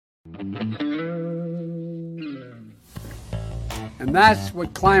And that's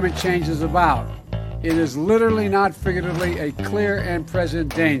what climate change is about. It is literally, not figuratively, a clear and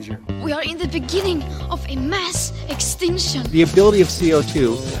present danger. We are in the beginning of a mass extinction. The ability of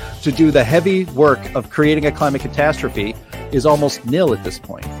CO2 to do the heavy work of creating a climate catastrophe is almost nil at this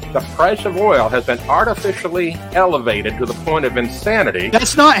point. The price of oil has been artificially elevated to the point of insanity.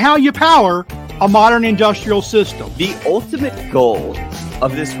 That's not how you power a modern industrial system. The ultimate goal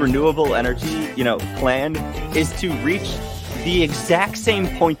of this renewable energy, plan is to reach the exact same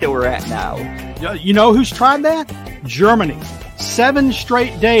point that we're at now. You know who's tried that? Germany. 7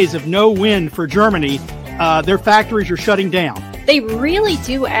 straight days of no wind for Germany. Their factories are shutting down. They really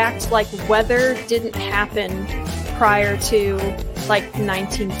do act like weather didn't happen prior to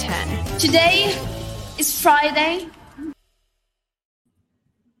 1910. Today is Friday.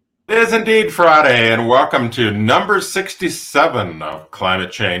 It is indeed Friday, and welcome to number 67 of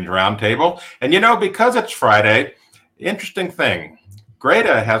Climate Change Roundtable. And because it's Friday, interesting thing,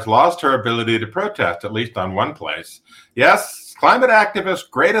 Greta has lost her ability to protest, at least on one place. Yes, climate activist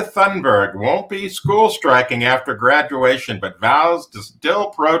Greta Thunberg won't be school striking after graduation, but vows to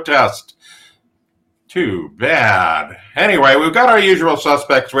still protest. Too bad. Anyway, we've got our usual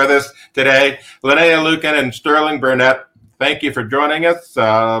suspects with us today, Linnea Lueken and Sterling Burnett. Thank you for joining us.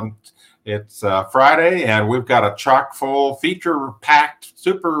 It's Friday, and we've got a chock-full, feature-packed,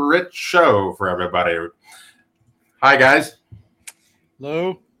 super rich show for everybody. Hi, guys.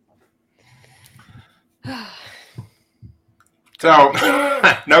 Hello. So,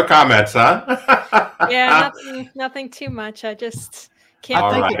 no comments, huh? Yeah, nothing too much. I just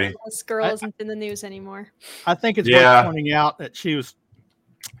can't think this girl isn't in the news anymore. I think it's worth pointing out that she was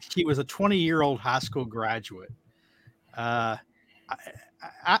a 20-year-old high school graduate.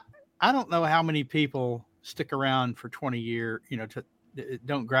 I don't know how many people stick around for 20 years,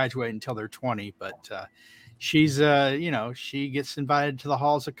 don't graduate until they're 20, but she's, she gets invited to the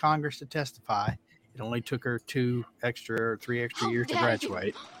halls of Congress to testify. It only took her 3 extra years to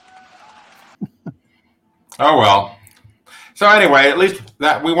graduate. Oh, well. So anyway, at least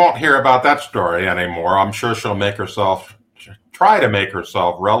that we won't hear about that story anymore. I'm sure she'll try to make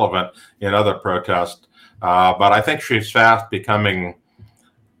herself relevant in other protests. But I think she's fast becoming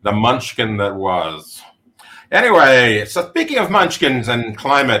the munchkin that was. Anyway, so speaking of munchkins and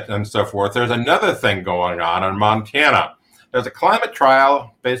climate and so forth, there's another thing going on in Montana. There's a climate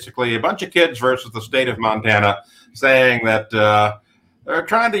trial, basically a bunch of kids versus the state of Montana, saying that they're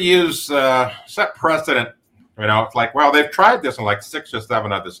trying to set precedent. It's like, well, they've tried this in 6 or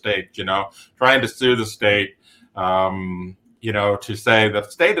 7 other states, trying to sue the state, to say that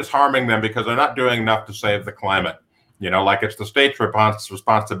the state is harming them because they're not doing enough to save the climate. It's the state's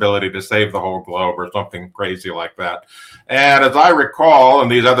responsibility to save the whole globe or something crazy like that. And as I recall, in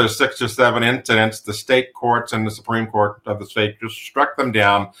these other 6 or 7 incidents, the state courts and the Supreme Court of the state just struck them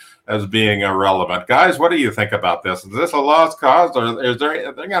down as being irrelevant. Guys, what do you think about this? Is this a lost cause, or are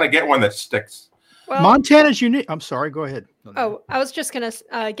they going to get one that sticks? Well, Montana's unique. I'm sorry, go ahead. Oh, I was just going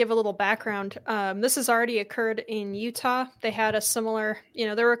to give a little background. This has already occurred in Utah. They had a similar,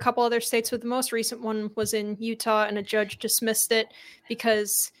 there were a couple other states, but the most recent one was in Utah, and a judge dismissed it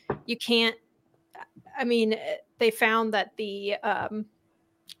because you can't, they found that the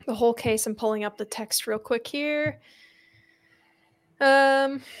whole case, I'm pulling up the text real quick here.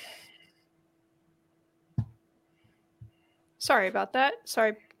 Sorry about that.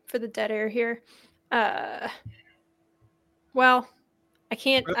 Sorry for the dead air here. Well,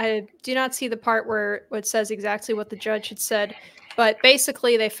 I do not see the part where it says exactly what the judge had said, but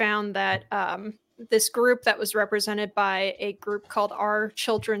basically they found that this group that was represented by a group called Our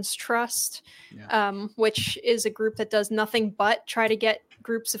Children's Trust, which is a group that does nothing but try to get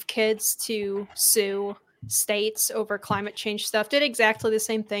groups of kids to sue states over climate change stuff, did exactly the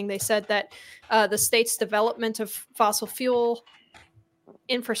same thing. They said that the state's development of fossil fuel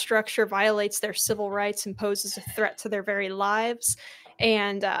infrastructure violates their civil rights and poses a threat to their very lives.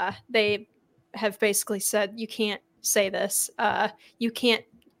 And they have basically said, you can't say this. You can't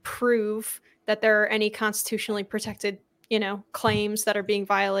prove that there are any constitutionally protected, claims that are being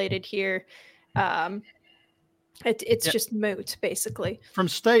violated here. It's just moot, basically. From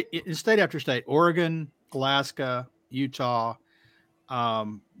state after state, Oregon, Alaska, Utah,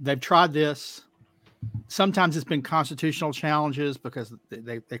 they've tried this. Sometimes it's been constitutional challenges because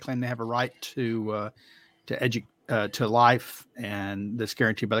they claim they have a right to life, and that's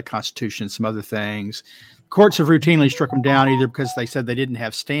guaranteed by the Constitution and some other things. Courts have routinely struck them down either because they said they didn't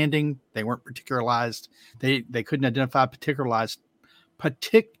have standing, they weren't particularized, they couldn't identify particularized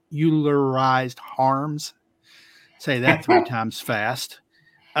harms. Say that 3 times fast.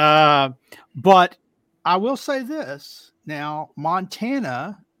 But I will say this now: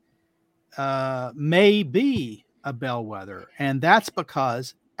 Montana may be a bellwether, and that's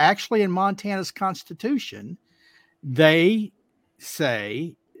because actually in Montana's constitution, they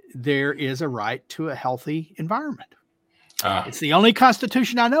say there is a right to a healthy environment. It's the only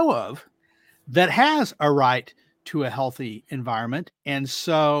constitution I know of that has a right to a healthy environment. And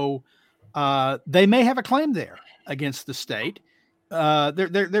so they may have a claim there against the state.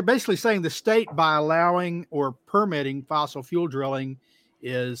 They're basically saying the state, by allowing or permitting fossil fuel drilling,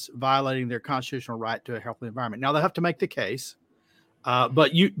 is violating their constitutional right to a healthy environment. Now, they'll have to make the case.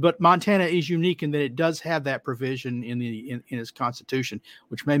 But Montana is unique in that it does have that provision in its constitution,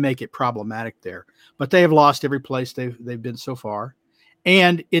 which may make it problematic there. But they have lost every place they've been so far.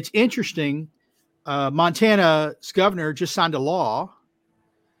 And it's interesting, Montana's governor just signed a law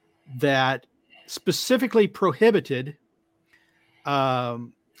that specifically prohibited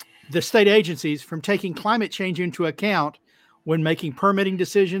the state agencies from taking climate change into account when making permitting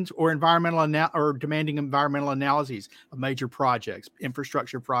decisions or or demanding environmental analyses of major projects,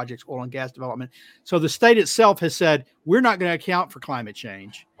 infrastructure projects, oil and gas development. So the state itself has said, we're not going to account for climate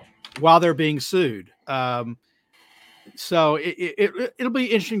change while they're being sued. So it'll be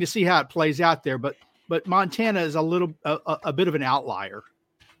interesting to see how it plays out there. But Montana is a bit of an outlier.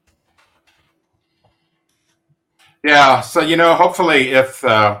 Yeah. So, hopefully if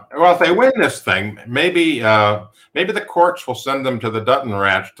they win this thing, maybe the courts will send them to the Dutton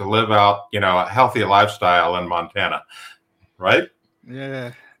Ranch to live out, a healthy lifestyle in Montana. Right?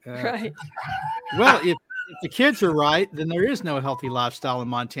 Yeah. Right. Well, if the kids are right, then there is no healthy lifestyle in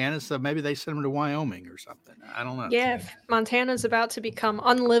Montana. So maybe they send them to Wyoming or something. I don't know. Yeah, Montana's about to become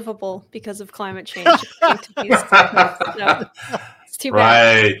unlivable because of climate change. It's too bad.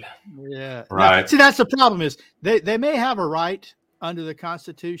 Right. Yeah. Right. Now, see, that's the problem is they may have a right under the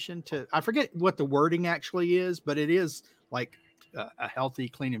Constitution to, I forget what the wording actually is, but it is like a healthy,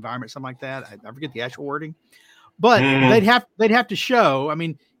 clean environment, something like that. I forget the actual wording, but they'd have to show, I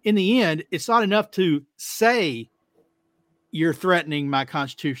mean, in the end, it's not enough to say you're threatening my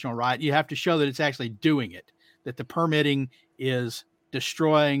constitutional right. You have to show that it's actually doing it, that the permitting is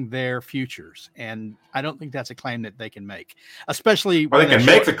destroying their futures. And I don't think that's a claim that they can make, especially well, they can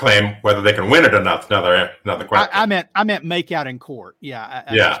make the claim. Whether they can win it or not, another question. I meant make out in court. Yeah.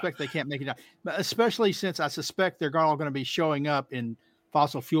 I suspect they can't make it out, but especially since I suspect they're all going to be showing up in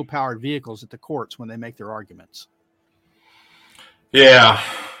fossil fuel powered vehicles at the courts when they make their arguments. Yeah.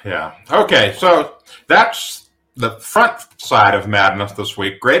 Okay, so that's the front side of madness this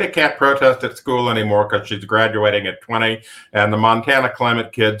week. Greta can't protest at school anymore because she's graduating at 20, and the Montana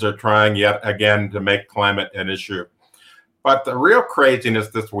climate kids are trying yet again to make climate an issue. But the real craziness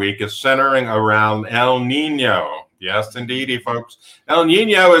this week is centering around El Niño. Yes, indeedy, folks. El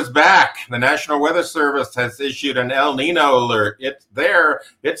Niño is back. The National Weather Service has issued an El Niño alert. It's there.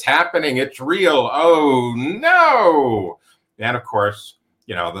 It's happening. It's real. Oh, no. And, of course,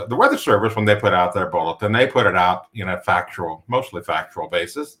 the Weather Service, when they put out their bulletin, they put it out in a mostly factual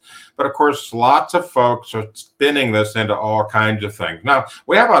basis. But, of course, lots of folks are spinning this into all kinds of things. Now,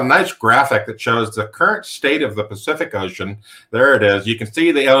 we have a nice graphic that shows the current state of the Pacific Ocean. There it is. You can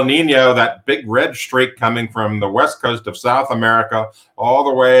see the El Niño, that big red streak coming from the west coast of South America all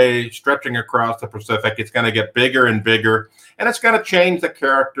the way stretching across the Pacific. It's going to get bigger and bigger, and it's going to change the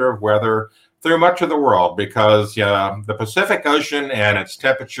character of weather through much of the world, because the Pacific Ocean and its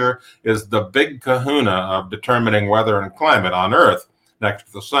temperature is the big kahuna of determining weather and climate on Earth, next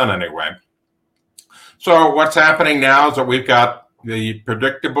to the sun anyway. So what's happening now is that we've got the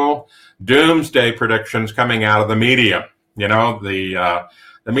predictable doomsday predictions coming out of the media. The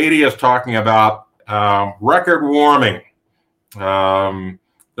media is talking about record warming.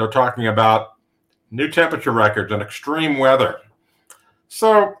 They're talking about new temperature records and extreme weather.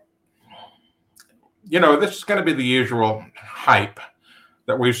 So this is going to be the usual hype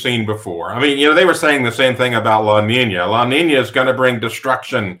that we've seen before. I mean, they were saying the same thing about La Niña. La Niña is going to bring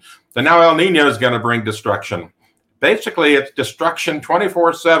destruction. So now El Niño is going to bring destruction. Basically, it's destruction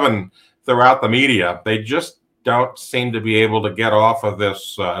 24/7 throughout the media. They just don't seem to be able to get off of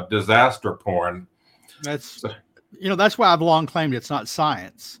this disaster porn. That's why I've long claimed it's not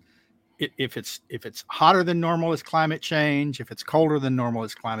science. If it's hotter than normal, it's climate change. If it's colder than normal,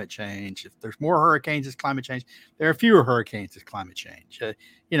 it's climate change. If there's more hurricanes, it's climate change. There are fewer hurricanes, it's climate change.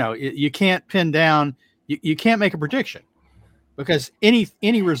 You can't pin down. You can't make a prediction, because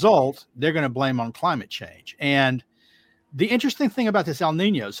any result they're going to blame on climate change. And the interesting thing about this El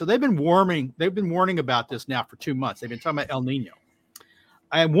Niño, so they've been warning about this now for 2 months. They've been talking about El Niño.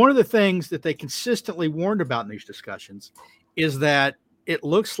 And one of the things that they consistently warned about in these discussions is that it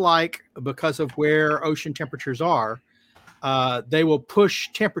looks like because of where ocean temperatures are, they will push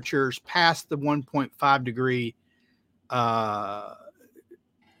temperatures past the 1.5 degree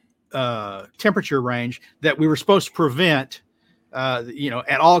temperature range that we were supposed to prevent,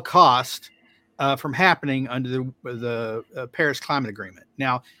 at all cost from happening under the Paris Climate Agreement.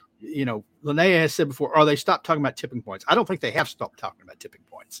 Now, Linnea has said before, they stopped talking about tipping points. I don't think they have stopped talking about tipping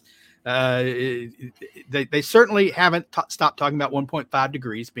points. They certainly haven't stopped talking about 1.5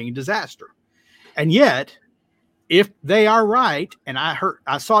 degrees being a disaster. And yet, if they are right, and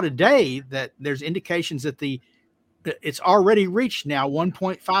I saw today that there's indications that it's already reached now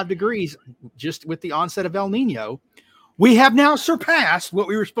 1.5 degrees just with the onset of El Nino. We have now surpassed what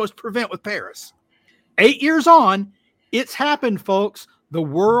we were supposed to prevent with Paris. 8 years on, it's happened, folks. The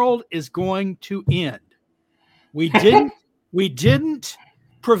world is going to end. We didn't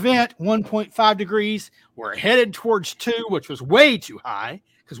prevent 1.5 degrees. We're headed towards 2, which was way too high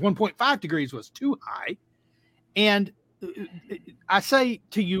because 1.5 degrees was too high. And I say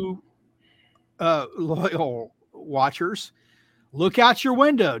to you, loyal watchers, look out your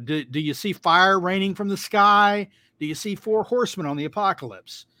window. Do you see fire raining from the sky? Do you see 4 horsemen on the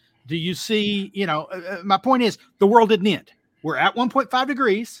apocalypse? Do you see, my point is the world didn't end. We're at 1.5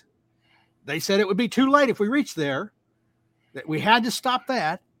 degrees. They said it would be too late if we reached there, that we had to stop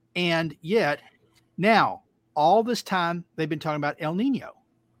that. And yet now all this time they've been talking about El Nino.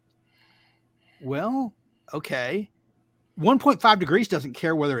 Well, okay. 1.5 degrees doesn't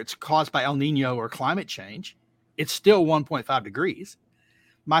care whether it's caused by El Nino or climate change. It's still 1.5 degrees.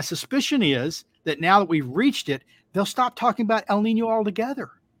 My suspicion is that now that we've reached it, they'll stop talking about El Nino altogether.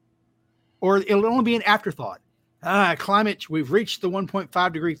 Or it'll only be an afterthought. We've reached the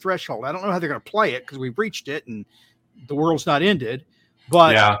 1.5 degree threshold. I don't know how they're going to play it because we've reached it and the world's not ended.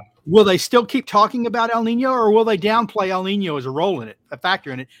 But will they still keep talking about El Nino, or will they downplay El Nino as a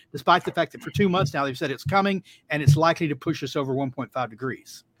factor in it, despite the fact that for 2 months now they've said it's coming and it's likely to push us over 1.5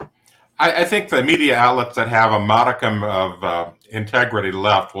 degrees? I think the media outlets that have a modicum of integrity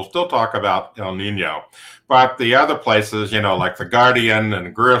left will still talk about El Nino. But the other places, like The Guardian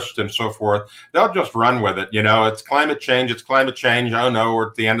and Grist and so forth, they'll just run with it. It's climate change. Oh, no, we're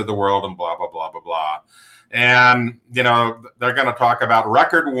at the end of the world and blah, blah, blah, blah, blah. And, they're going to talk about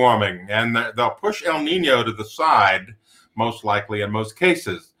record warming, and they'll push El Nino to the side, most likely in most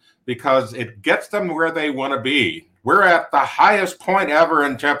cases, because it gets them where they want to be. We're at the highest point ever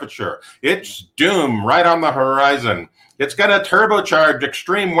in temperature. It's doom right on the horizon. It's going to turbocharge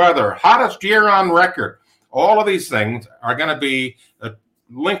extreme weather, hottest year on record. All of these things are going to be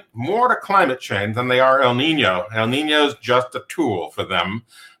linked more to climate change than they are El Nino. El Nino is just a tool for them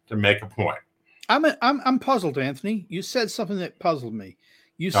to make a point. I'm puzzled, Anthony. You said something that puzzled me.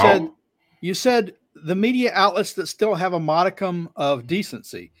 You said the media outlets that still have a modicum of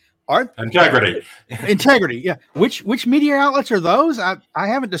decency. Integrity. Integrity, yeah. Which media outlets are those? I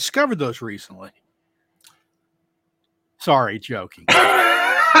haven't discovered those recently. Sorry, joking.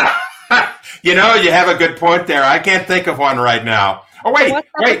 You have a good point there. I can't think of one right now. Oh, wait.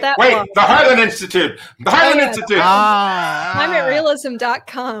 The Harlan Institute. Institute.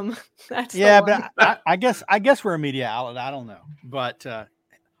 ClimateRealism.com. That's but I guess we're a media outlet. I don't know. But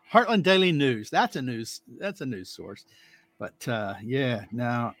Heartland Daily News. That's a news source. But I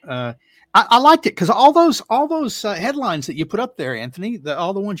liked it because all those headlines that you put up there, Anthony,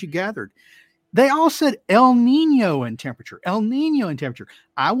 all the ones you gathered, they all said El Nino in temperature. El Nino in temperature.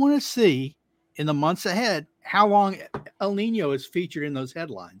 I want to see in the months ahead how long El Nino is featured in those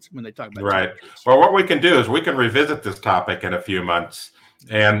headlines when they talk about temperatures. Well, what we can do is we can revisit this topic in a few months,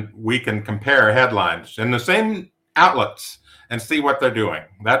 and we can compare headlines in the same outlets and see what they're doing.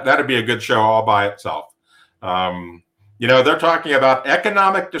 That'd be a good show all by itself. They're talking about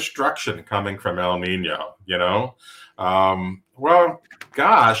economic destruction coming from El Nino, well,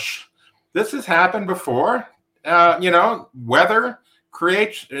 gosh, this has happened before.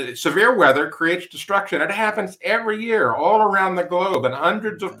 Severe weather creates destruction. It happens every year all around the globe in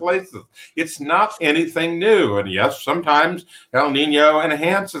hundreds of places. It's not anything new. And yes, sometimes El Nino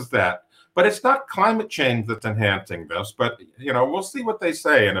enhances that. But it's not climate change that's enhancing this. But, we'll see what they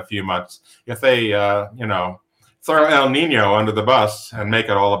say in a few months if they, throw El Nino under the bus and make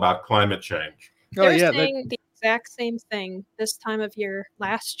it all about climate change. They're saying the exact same thing this time of year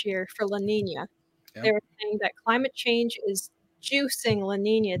last year for La Nina. Yeah. They were saying that climate change is juicing La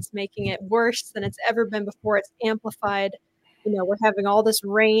Nina. It's making it worse than it's ever been before. It's amplified. We're having all this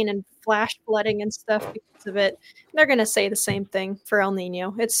rain and flash flooding and stuff because of it. And they're going to say the same thing for El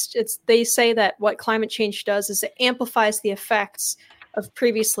Nino. They say that what climate change does is it amplifies the effects of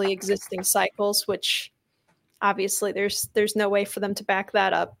previously existing cycles, which obviously there's no way for them to back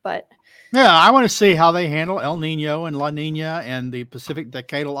that up. But yeah, I want to see how they handle El Nino and La Nina and the Pacific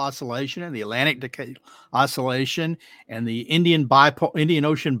Decadal Oscillation and the Atlantic Decadal Oscillation and the Indian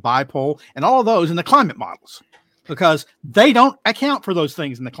Ocean Bipole and all of those in the climate models, because they don't account for those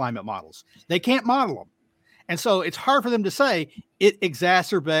things in the climate models. They can't model them. And so it's hard for them to say it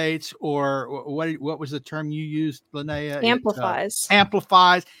exacerbates, or what was the term you used, Linnea? Amplifies.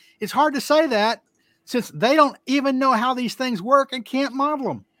 Amplifies. It's hard to say that since they don't even know how these things work and can't model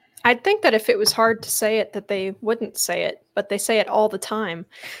them. I'd think that if it was hard to say it, that they wouldn't say it, but they say it all the time.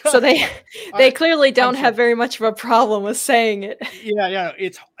 So they clearly don't have very much of a problem with saying it. Yeah.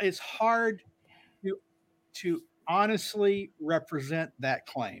 It's hard to honestly represent that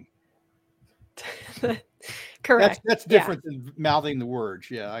claim. Correct. That's different than mouthing the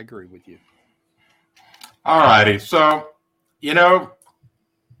words. Yeah, I agree with you. All righty. So,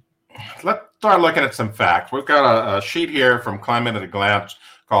 let's start looking at some facts. We've got a sheet here from Climate at a Glance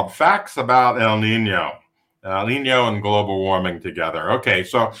called Facts About El Nino. El Nino and global warming together. Okay,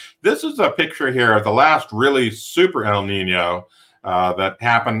 so this is a picture here of the last really super El Nino that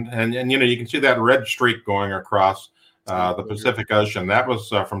happened. And you can see that red streak going across the Pacific Ocean. That was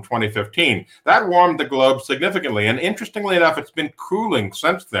from 2015. That warmed the globe significantly. And interestingly enough, it's been cooling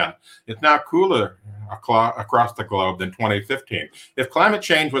since then. It's now cooler across the globe than 2015. If climate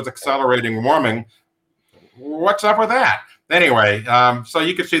change was accelerating warming, what's up with that? Anyway, so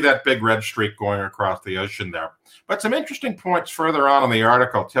you can see that big red streak going across the ocean there. But some interesting points further on in the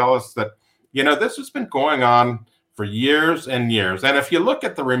article tell us that, this has been going on for years and years. And if you look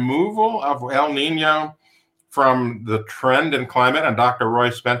at the removal of El Nino from the trend in climate, and Dr. Roy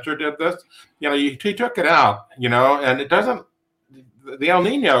Spencer did this, he took it out, and it doesn't, the El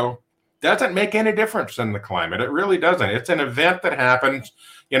Nino doesn't make any difference in the climate. It really doesn't. It's an event that happens,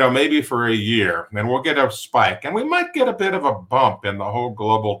 maybe for a year, and we'll get a spike, and we might get a bit of a bump in the whole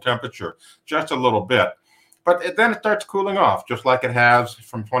global temperature, just a little bit. But then it starts cooling off, just like it has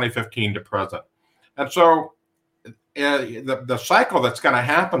from 2015 to present. And so the cycle that's going to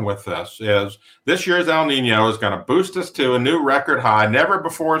happen with this year's El Nino is going to boost us to a new record high, never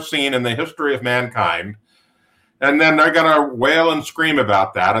before seen in the history of mankind. And then they're going to wail and scream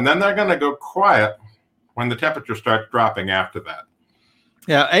about that. And then they're going to go quiet when the temperature starts dropping after that.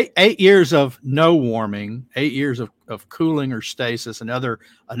 Yeah, eight years of no warming, 8 years of cooling or stasis, another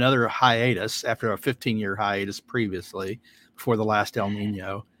hiatus after a 15-year hiatus previously before the last El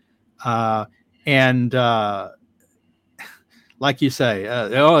Nino. And like you say,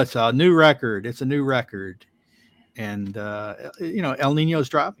 it's a new record. It's a new record. And, El Nino is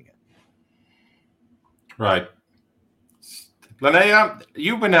dropping it. Right. Linnea,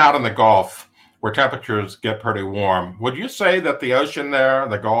 you've been out in the Gulf where temperatures get pretty warm. Would you say that the ocean there,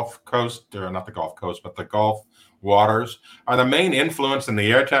 the Gulf Coast, or not the Gulf Coast, but the Gulf waters, are the main influence in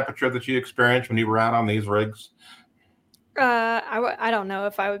the air temperature that you experienced when you were out on these rigs? I don't know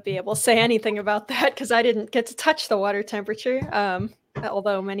if I would be able to say anything about that because I didn't get to touch the water temperature,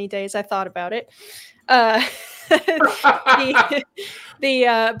 although many days I thought about it. But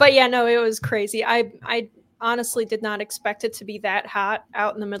yeah, no, it was crazy. I honestly did not expect it to be that hot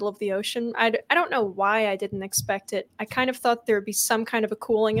out in the middle of the ocean. I don't know why I didn't expect it. I kind of thought there would be some kind of a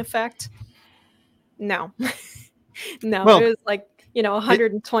cooling effect. No. No, well, it was like,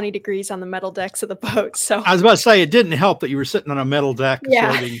 120 degrees on the metal decks of the boat. So I was about to say, it didn't help that you were sitting on a metal deck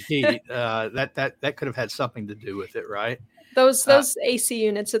absorbing heat. That could have had something to do with it, right? Those AC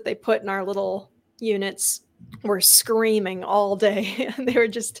units that they put in our little units were screaming all day. They were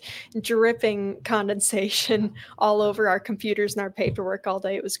just dripping condensation all over our computers and our paperwork all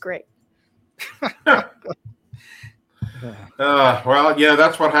day. It was great. Well,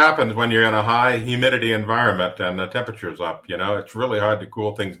 that's what happens when you're in a high humidity environment and the temperature's up. It's really hard to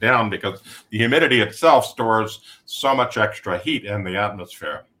cool things down because the humidity itself stores so much extra heat in the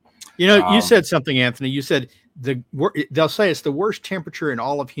atmosphere. You said something, Anthony. You said they'll say it's the worst temperature in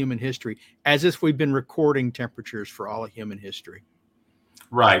all of human history, as if we've been recording temperatures for all of human history.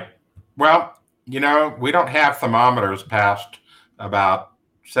 Right. Well, we don't have thermometers past about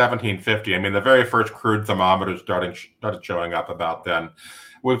 1750. I mean, the very first crude thermometers started showing up about then.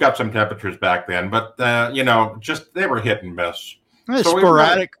 We've got some temperatures back then, but just they were hit and miss. So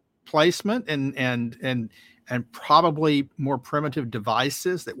sporadic placement and probably more primitive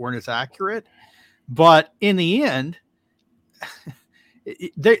devices that weren't as accurate. But in the end,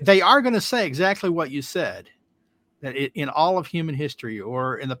 they are going to say exactly what you said, that in all of human history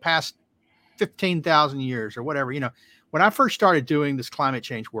or in the past 15,000 years or whatever, when I first started doing this climate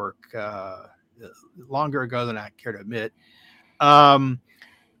change work longer ago than I care to admit,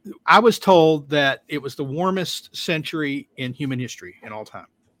 I was told that it was the warmest century in human history in all time.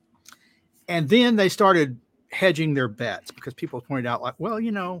 And then they started hedging their bets because people pointed out, like, well,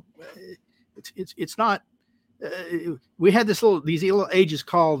 it's not. We had these little ages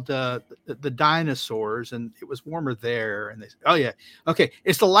called the dinosaurs, and it was warmer there. And they said, oh yeah, okay,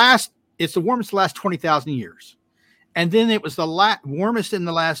 it's the warmest the last 20,000 years, and then it was the warmest in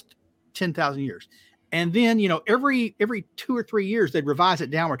the last 10,000 years. And then, every 2 or 3 years, they'd revise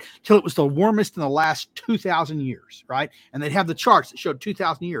it downward till it was the warmest in the last 2,000 years, right? And they'd have the charts that showed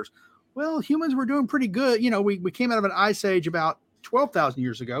 2,000 years. Well, humans were doing pretty good. We came out of an ice age about 12,000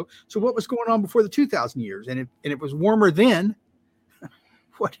 years ago. So what was going on before the 2,000 years? And it was warmer then.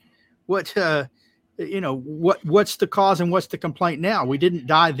 What's the cause and what's the complaint now? We didn't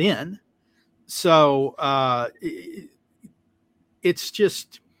die then. So it's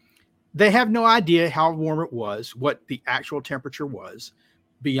just... They have no idea how warm it was, what the actual temperature was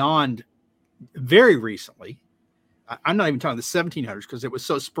beyond very recently. I'm not even talking the 1700s because it was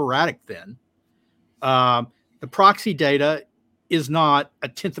so sporadic then. The proxy data is not a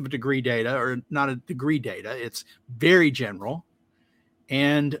tenth of a degree data or not a degree data. It's very general.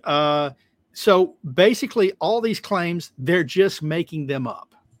 And so basically all these claims, they're just making them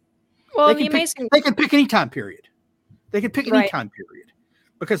up. Well, they can pick any time period. They can pick any time period.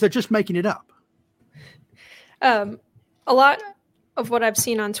 Because they're just making it up. A lot of what I've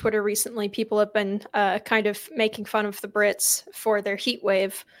seen on Twitter recently, people have been kind of making fun of the Brits for their heat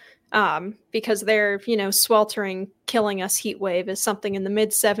wave because their, sweltering, killing us heat wave is something in the mid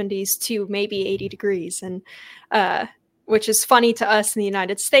 70s to maybe 80 degrees, and which is funny to us in the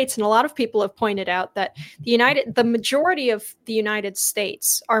United States. And a lot of people have pointed out that the majority of the United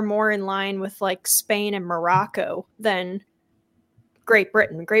States are more in line with like Spain and Morocco than Great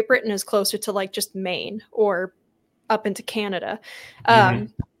Britain. Great Britain is closer to like just Maine or up into Canada.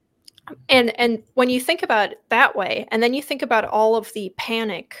 And when you think about it that way, and then you think about all of the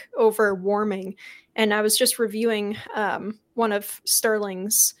panic over warming, and I was just reviewing one of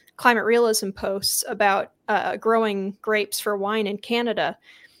Sterling's climate realism posts about growing grapes for wine in Canada.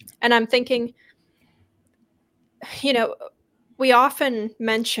 And I'm thinking, we often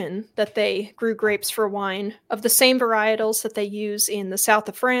mention that they grew grapes for wine of the same varietals that they use in the south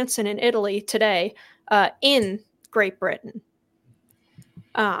of France and in Italy today in Great Britain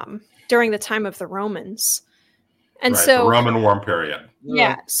during the time of the Romans. And so the Roman warm period.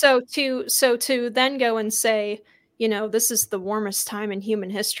 Yeah. So to then go and say, this is the warmest time in human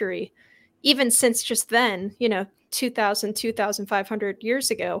history, even since just then, 2,500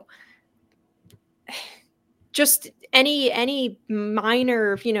 years ago, just any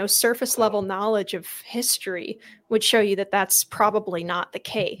minor, surface level knowledge of history would show you that that's probably not the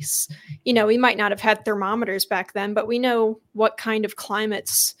case. We might not have had thermometers back then, but we know what kind of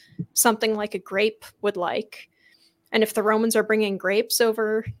climates something like a grape would like. And if the Romans are bringing grapes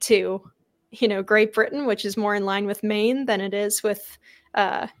over to, Great Britain, which is more in line with Maine than it is with,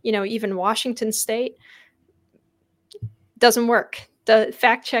 even Washington State, doesn't work. The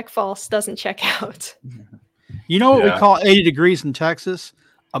fact check false doesn't check out. You know what we call 80 degrees in Texas?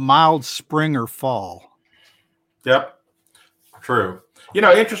 A mild spring or fall. Yep. True.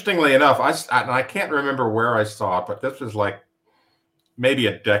 Interestingly enough, I can't remember where I saw it, but this was like maybe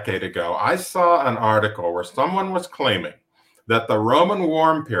a decade ago. I saw an article where someone was claiming that the Roman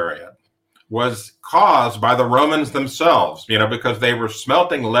warm period was caused by the Romans themselves, because they were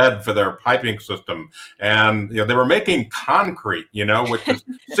smelting lead for their piping system. And, they were making concrete, which is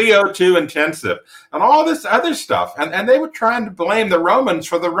CO2 intensive and all this other stuff. And they were trying to blame the Romans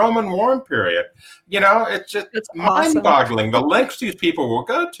for the Roman warm period. It's mind-boggling the lengths these people will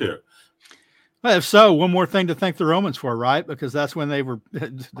go to. Well, if so, one more thing to thank the Romans for, right? Because that's when they were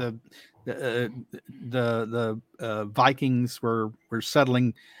the Vikings were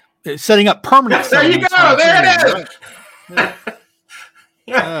setting up permanent. There you go. There it is.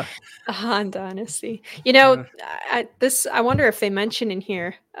 Right? Han Dynasty. I wonder if they mention in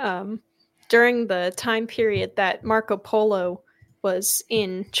here during the time period that Marco Polo was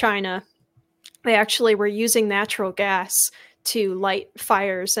in China, they actually were using natural gas to light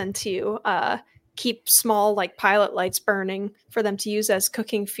fires and to keep small like pilot lights burning for them to use as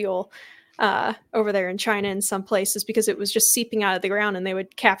cooking fuel. Over there in China in some places, because it was just seeping out of the ground and they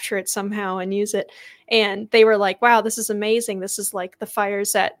would capture it somehow and use it. And they were like, wow, this is amazing. This is like the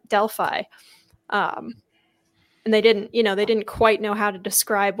fires at Delphi. And they didn't quite know how to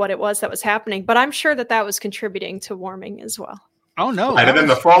describe what it was that was happening, but I'm sure that was contributing to warming as well. Oh, no. Right, and then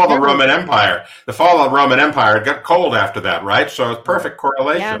the fall of the Roman Empire. The fall of the Roman Empire, it got cold after that, right? So it's perfect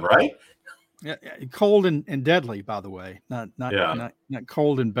correlation, right? Yeah, cold and deadly, by the way, not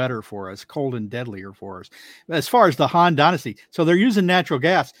cold and better for us, cold and deadlier for us. As far as the Han Dynasty, so they're using natural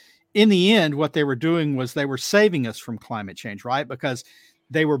gas. In the end, what they were doing was they were saving us from climate change, right? Because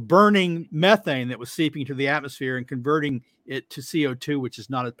they were burning methane that was seeping into the atmosphere and converting it to CO2, which is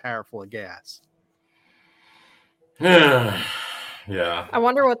not as powerful a gas. Yeah. I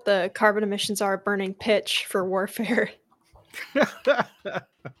wonder what the carbon emissions are burning pitch for warfare.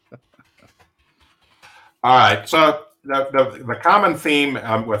 All right. So the common theme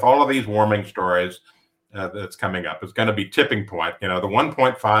with all of these warming stories that's coming up is going to be tipping point. The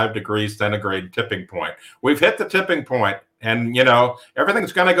 1.5 degrees centigrade tipping point. We've hit the tipping point, and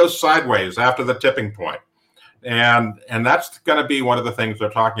everything's going to go sideways after the tipping point. And that's going to be one of the things they're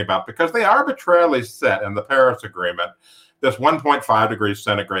talking about, because they arbitrarily set in the Paris Agreement this 1.5 degrees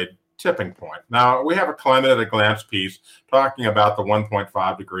centigrade tipping point. Now, we have a Climate at a Glance piece talking about the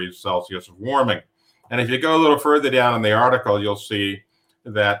 1.5 degrees Celsius of warming. And if you go a little further down in the article, you'll see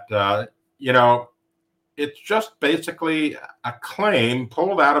that, it's just basically a claim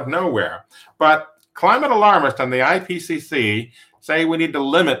pulled out of nowhere. But climate alarmists and the IPCC say we need to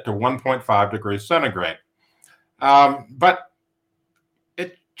limit to 1.5 degrees centigrade. But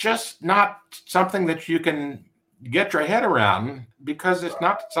it's just not something that you can get your head around, because it's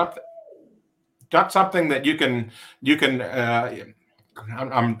not something that you can.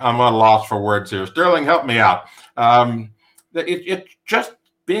 I'm at a loss for words here. Sterling, help me out. It's just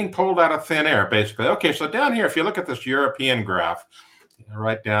being pulled out of thin air, basically. Okay, so down here, if you look at this European graph,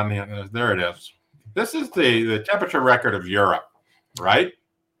 right down here, there it is. This is the temperature record of Europe, right?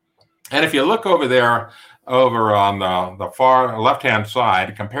 And if you look over there, over on the far left-hand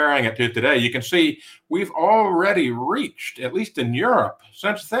side, comparing it to today, you can see we've already reached, at least in Europe,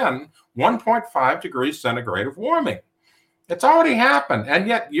 since then, 1.5 degrees centigrade of warming. It's already happened, and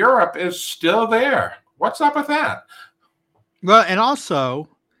yet Europe is still there. What's up with that? Well, and also,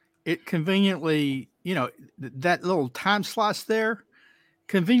 it conveniently, that little time slice there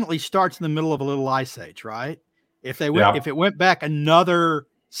conveniently starts in the middle of a little ice age, right? If it went back another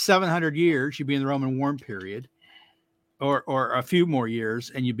 700 years, you'd be in the Roman warm period, or a few more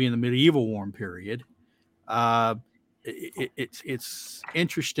years, and you'd be in the medieval warm period. It's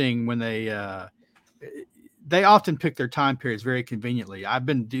interesting when they often pick their time periods very conveniently. I've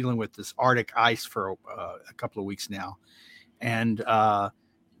been dealing with this Arctic ice for a couple of weeks now, and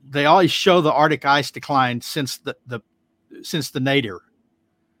they always show the Arctic ice decline since the nadir.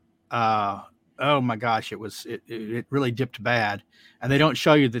 Oh my gosh, it really dipped bad, and they don't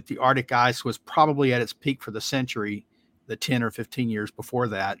show you that the Arctic ice was probably at its peak for the century, the 10 or 15 years before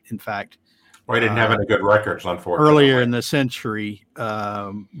that. In fact, we didn't have any good records, unfortunately. Earlier in the century,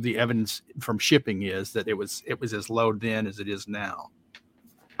 the evidence from shipping is that it was as low then as it is now.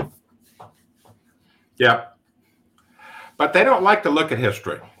 Yeah, but they don't like to look at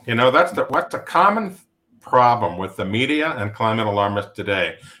history. What's the common problem with the media and climate alarmists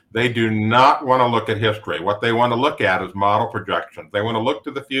today. They do not want to look at history. What they want to look at is model projections. They want to look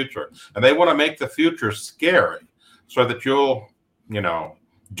to the future, and they want to make the future scary so that you'll,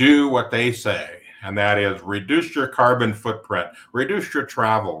 do what they say. And that is reduce your carbon footprint, reduce your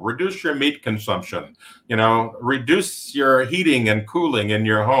travel, reduce your meat consumption, reduce your heating and cooling in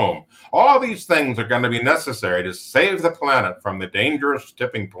your home. All these things are going to be necessary to save the planet from the dangerous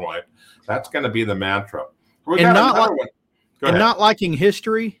tipping point. That's going to be the mantra. Not liking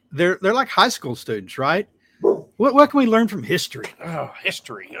history, they're like high school students, right? What can we learn from history? Oh,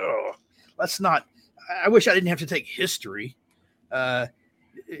 history. Oh, let's not. I wish I didn't have to take history.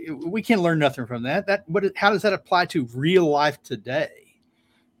 We can't learn nothing from that. How does that apply to real life today?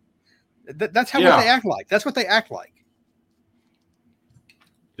 That's how what they act like. That's what they act like.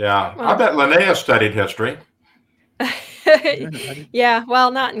 Yeah, I bet Linnea studied history. Yeah,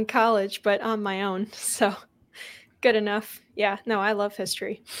 well, not in college, but on my own. So good enough. Yeah, no, I love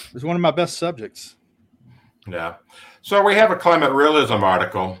history. It's one of my best subjects. Yeah. So we have a climate realism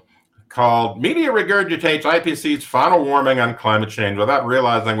article called Media Regurgitates IPCC's Final Warming on Climate Change Without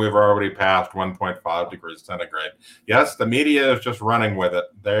Realizing We've Already Passed 1.5 degrees centigrade. Yes, the media is just running with it.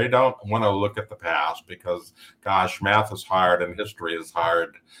 They don't want to look at the past because, gosh, math is hard and history is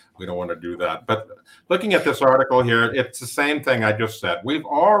hard. We don't want to do that. But looking at this article here, it's the same thing I just said. We've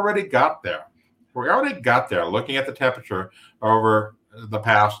already got there. We already got there looking at the temperature over the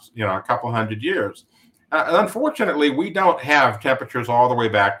past, a couple hundred years. Unfortunately, we don't have temperatures all the way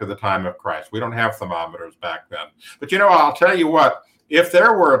back to the time of Christ. We don't have thermometers back then. But, I'll tell you what, if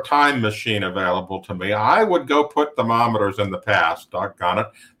there were a time machine available to me, I would go put thermometers in the past, doggone it.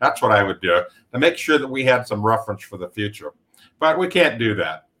 That's what I would do to make sure that we had some reference for the future. But we can't do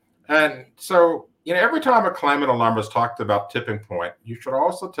that. And so, every time a climate alarmist talked about tipping point, you should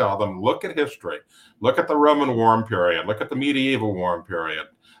also tell them, look at history, look at the Roman warm period, look at the medieval warm period,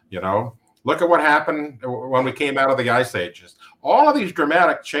 look at what happened when we came out of the ice ages. All of these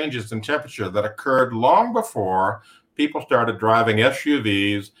dramatic changes in temperature that occurred long before people started driving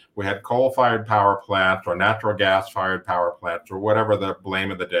SUVs, we had coal-fired power plants or natural gas-fired power plants or whatever the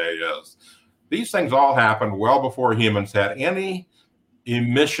blame of the day is. These things all happened well before humans had any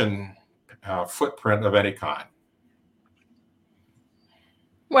emission footprint of any kind.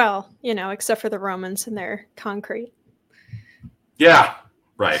 Well, except for the Romans and their concrete. Yeah,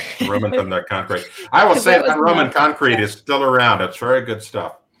 right. The Romans and their concrete. I will say that Roman concrete is still around. It's very good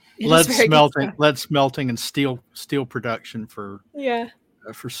stuff. Lead smelting and steel production for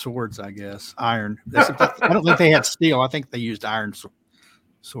swords, I guess. Iron. I don't think they had steel. I think they used iron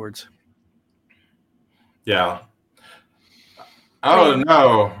swords. Yeah. Oh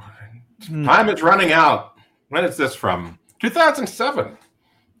no. Time is running out. When is this from? 2007.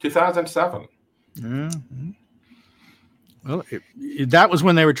 2007. Mm-hmm. Well, that was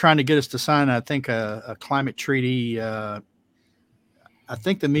when they were trying to get us to sign, I think, a climate treaty. I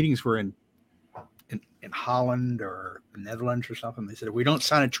think the meetings were in Holland or the Netherlands or something. They said, if we don't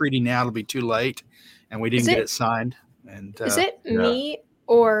sign a treaty now, it'll be too late. And we didn't get it signed. And is it me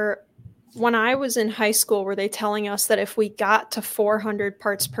or when I was in high school, were they telling us that if we got to 400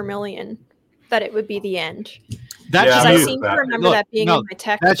 parts per million, that it would be the end? I seem to remember that being in my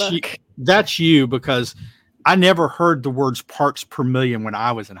textbook. That's you, because I never heard the words parts per million when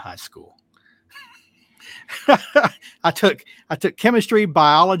I was in high school. I took chemistry,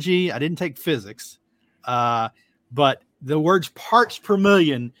 biology. I didn't take physics, but the words parts per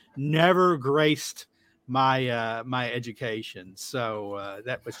million never graced my my education. So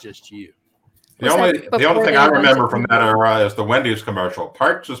that was just you. The only thing I remember from that era is the Wendy's commercial.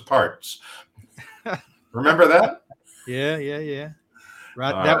 Parts is parts. Remember that? Yeah.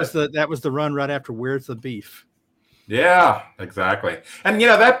 Right. That was the run right after Where's the Beef? Yeah, exactly. And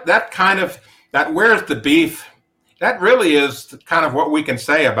that where's the beef, that really is kind of what we can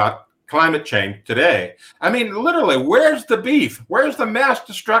say about climate change today. I mean, literally, where's the beef? Where's the mass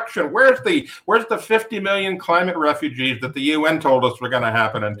destruction? Where's the 50 million climate refugees that the UN told us were going to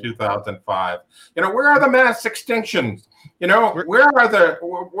happen in 2005? Where are the mass extinctions? Where are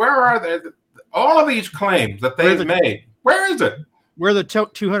the all of these claims that they've made? Where is it? Where the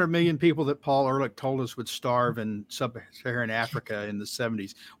 200 million people that Paul Ehrlich told us would starve in sub-Saharan Africa in the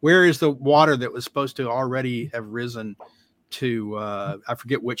 70s? Where is the water that was supposed to already have risen to, I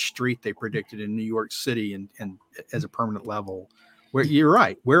forget which street they predicted in New York City and as a permanent level? Where you're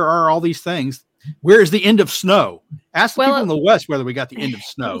right. Where are all these things? Where is the end of snow? Ask the people in the West whether we got the end of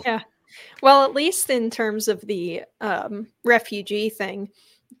snow. Yeah. Well, at least in terms of the refugee thing,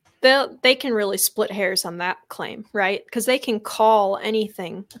 they can really split hairs on that claim, right? Because they can call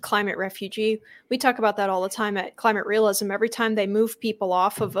anything a climate refugee. We talk about that all the time at Climate Realism. Every time they move people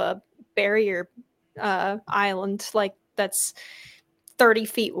off of a barrier island, like that's 30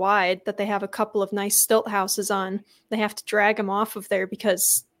 feet wide, that they have a couple of nice stilt houses on, they have to drag them off of there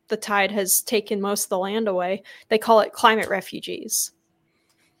because the tide has taken most of the land away. They call it climate refugees.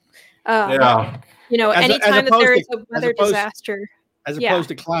 Anytime that there is a weather disaster. As opposed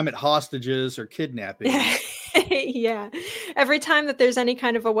to climate hostages or kidnapping. Yeah. Every time that there's any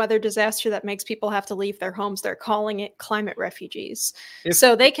kind of a weather disaster that makes people have to leave their homes, they're calling it climate refugees.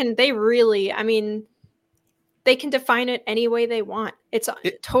 So they can define it any way they want. It's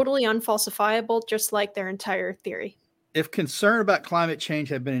totally unfalsifiable, just like their entire theory. If concern about climate change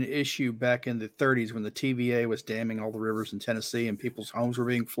had been an issue back in the 30s when the TVA was damming all the rivers in Tennessee and people's homes were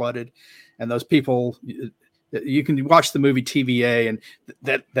being flooded, and those people... You can watch the movie TVA, and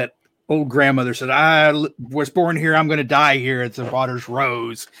that old grandmother said, "I was born here. I'm going to die here. It's the waters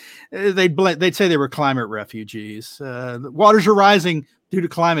rose." They'd say they were climate refugees. The waters are rising due to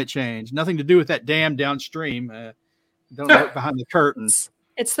climate change. Nothing to do with that dam downstream. Don't look behind the curtains.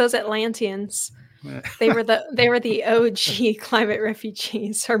 It's those Atlanteans. They were the OG climate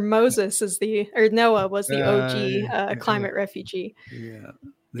refugees. Or Noah was the OG climate refugee. Yeah.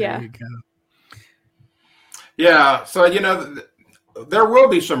 There you go. Yeah, so there will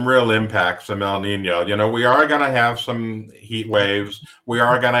be some real impacts from El Nino. We are going to have some heat waves. We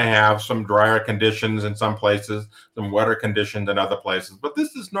are going to have some drier conditions in some places, some wetter conditions in other places. But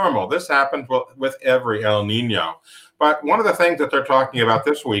this is normal. This happens with every El Nino. But one of the things that they're talking about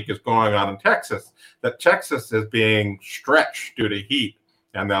this week is going on in Texas, that Texas is being stretched due to heat,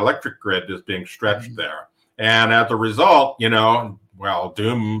 and the electric grid is being stretched there. And as a result,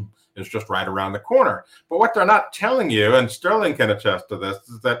 doom is just right around the corner. But what they're not telling you, and Sterling can attest to this,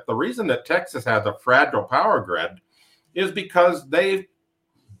 is that the reason that Texas has a fragile power grid is because they've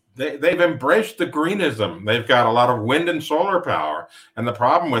embraced the greenism. They've got a lot of wind and solar power. And the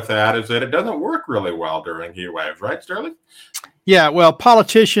problem with that is that it doesn't work really well during heat waves, right, Sterling? Yeah, well,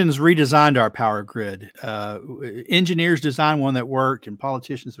 politicians redesigned our power grid. Engineers designed one that worked, and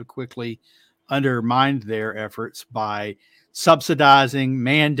politicians have quickly undermined their efforts by subsidizing,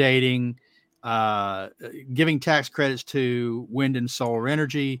 mandating, giving tax credits to wind and solar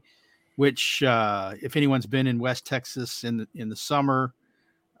energy, which, if anyone's been in West Texas in the summer,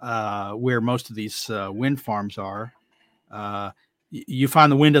 where most of these wind farms are, you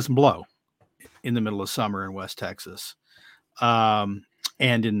find the wind doesn't blow in the middle of summer in West Texas, and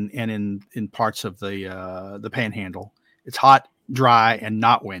in parts of the Panhandle. It's hot, dry, and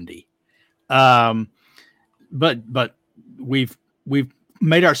not windy. But we've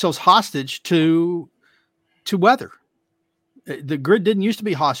made ourselves hostage to weather. The grid didn't used to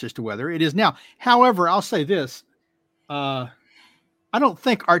be hostage to weather. It is now. However, I'll say this. I don't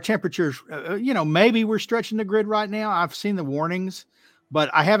think our temperatures, maybe we're stretching the grid right now. I've seen the warnings, but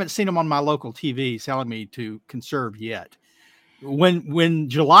I haven't seen them on my local TV telling me to conserve yet. When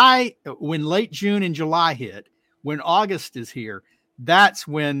late June and July hit, when August is here, that's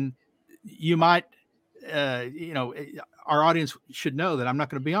when you might, our audience should know that I'm not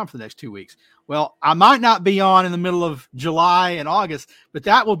going to be on for the next 2 weeks. Well, I might not be on in the middle of July and August, but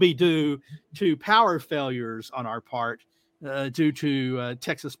that will be due to power failures on our part, due to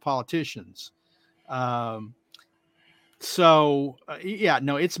Texas politicians. It's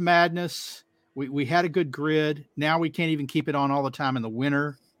madness. We had a good grid. Now we can't even keep it on all the time in the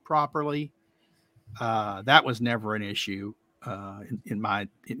winter properly. That was never an issue in my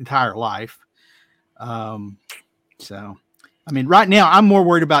entire life. Right now I'm more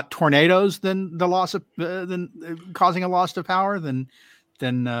worried about tornadoes than the loss of than causing a loss of power than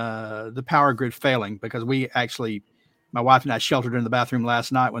the power grid failing, because my wife and I sheltered in the bathroom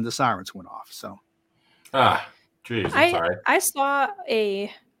last night when the sirens went off. So, geez, I'm sorry. I saw a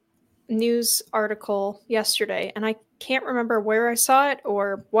news article yesterday, and I can't remember where I saw it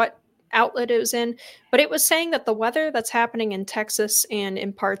or what outlet it was in, but it was saying that the weather that's happening in Texas and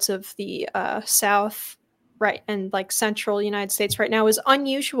in parts of the South, right, and like central United States right now is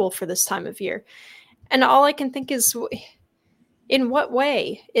unusual for this time of year. And all I can think is, in what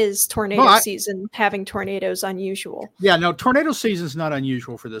way is tornado season having tornadoes unusual? Yeah, no, tornado season is not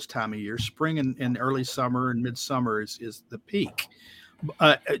unusual for this time of year. Spring and early summer and midsummer is the peak.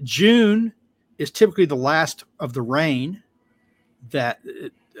 June is typically the last of the rain that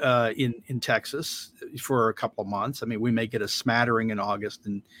in Texas for a couple of months. I mean, we may get a smattering in August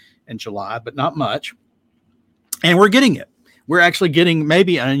and July, but not much. And we're getting it. We're actually getting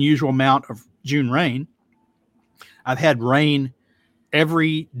maybe an unusual amount of June rain. I've had rain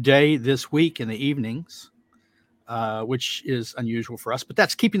every day this week in the evenings, which is unusual for us, but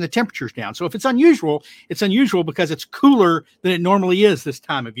that's keeping the temperatures down. So if it's unusual because it's cooler than it normally is this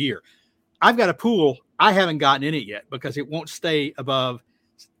time of year. I've got a pool. I haven't gotten in it yet because it won't stay above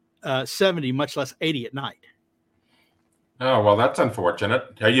 70, much less 80 at night. Oh, well, that's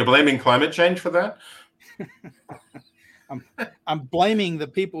unfortunate. Are you blaming climate change for that? I'm blaming the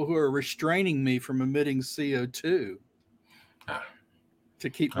people who are restraining me from emitting CO2 to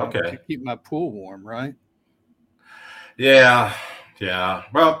keep my pool warm, right? Yeah.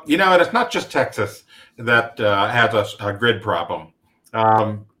 Well, and it's not just Texas that has a grid problem.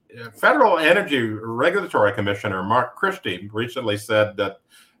 Federal Energy Regulatory Commissioner Mark Christie recently said that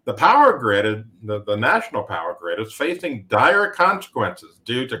the power grid, the national power grid, is facing dire consequences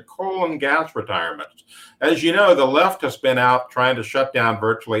due to coal and gas retirements. As you know, the left has been out trying to shut down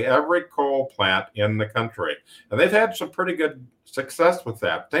virtually every coal plant in the country. And they've had some pretty good success with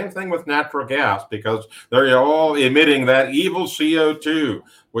that. Same thing with natural gas, because they're all emitting that evil CO2,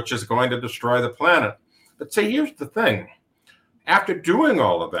 which is going to destroy the planet. But see, here's the thing. After doing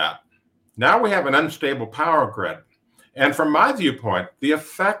all of that, now we have an unstable power grid. And from my viewpoint, the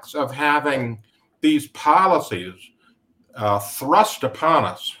effects of having these policies thrust upon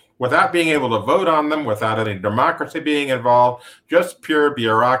us without being able to vote on them, without any democracy being involved, just pure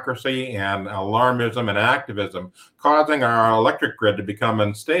bureaucracy and alarmism and activism, causing our electric grid to become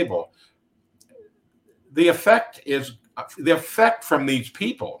unstable. The effect from these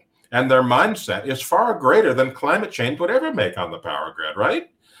people and their mindset is far greater than climate change would ever make on the power grid, right?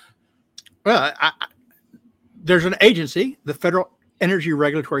 Well, there's an agency, the Federal Energy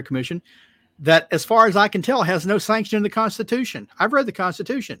Regulatory Commission, that, as far as I can tell, has no sanction in the Constitution. I've read the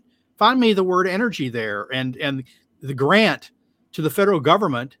Constitution. Find me the word energy there, and the grant to the federal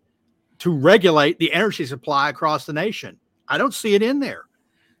government to regulate the energy supply across the nation. I don't see it in there.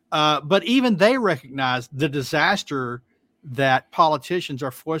 But even they recognize the disaster that politicians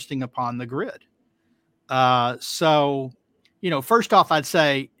are foisting upon the grid. So, first off, I'd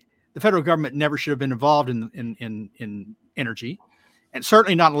say the federal government never should have been involved in energy, and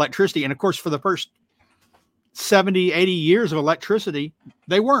certainly not electricity. And of course, for the first 70, 80 years of electricity,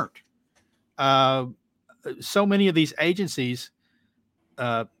 they weren't. So many of these agencies,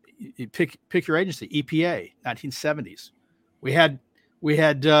 pick your agency, EPA, 1970s. We had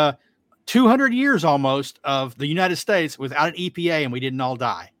 200 years almost of the United States without an EPA, and we didn't all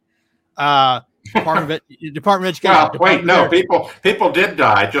die. Department of Education. Well, no, people did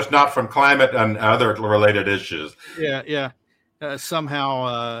die, just not from climate and other related issues. Yeah.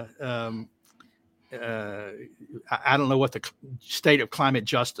 Somehow, I don't know what the state of climate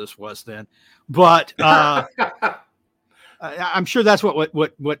justice was then, but I'm sure that's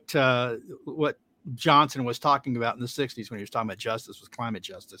what Johnson was talking about in the 60s when he was talking about justice, was climate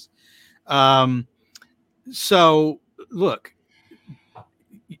justice. So look,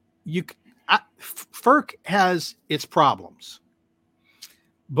 FERC has its problems,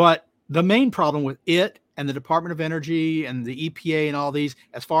 but the main problem with it and the Department of Energy and the EPA and all these,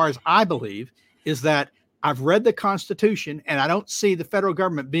 as far as I believe, is that I've read the Constitution and I don't see the federal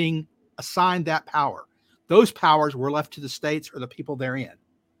government being assigned that power. Those powers were left to the states or the people therein.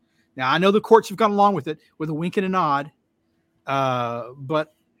 Now, I know the courts have gone along with it with a wink and a nod,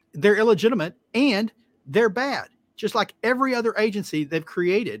 but they're illegitimate and they're bad. Just like every other agency they've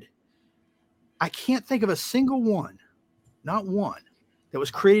created, I can't think of a single one, not one, that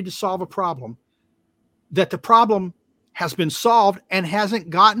was created to solve a problem, that the problem has been solved and hasn't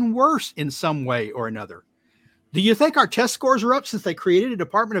gotten worse in some way or another. Do you think our test scores are up since they created a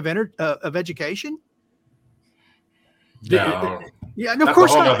Department of Education? No. Yeah, no, of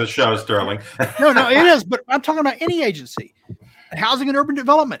course not. That's a whole other show, Sterling. No, it is. But I'm talking about any agency. Housing and Urban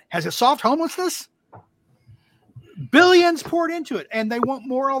Development. Has it solved homelessness? Billions poured into it, and they want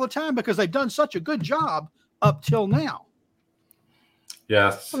more all the time because they've done such a good job up till now.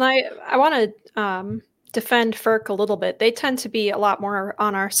 Yes. Well, I want to defend FERC a little bit. They tend to be a lot more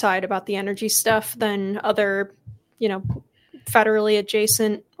on our side about the energy stuff than other, federally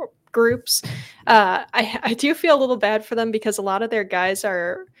adjacent groups. I do feel a little bad for them because a lot of their guys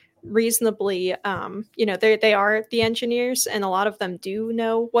are reasonably, they are the engineers, and a lot of them do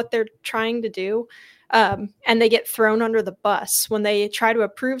know what they're trying to do. And they get thrown under the bus when they try to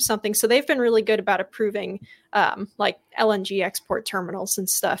approve something. So they've been really good about approving like LNG export terminals and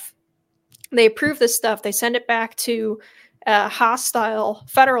stuff. They approve this stuff. They send it back to a hostile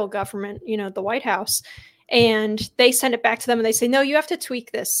federal government, the White House, and they send it back to them and they say, no, you have to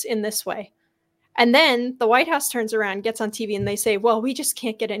tweak this in this way. And then the White House turns around, gets on TV, and they say, well, we just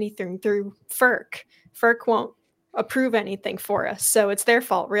can't get anything through FERC. FERC won't approve anything for us. So it's their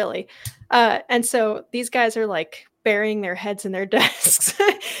fault, really. And so these guys are like burying their heads in their desks,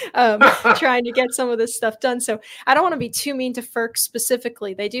 trying to get some of this stuff done. So I don't want to be too mean to FERC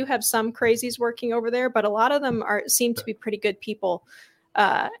specifically. They do have some crazies working over there, but a lot of them seem to be pretty good people.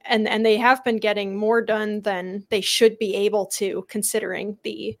 And they have been getting more done than they should be able to, considering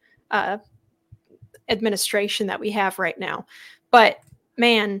the administration that we have right now. But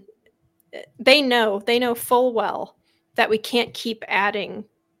man, they know full well that we can't keep adding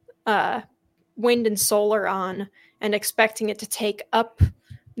wind and solar on and expecting it to take up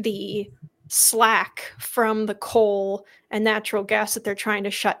the slack from the coal and natural gas that they're trying to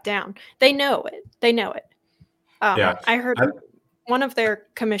shut down. They know it. Yeah. I heard one of their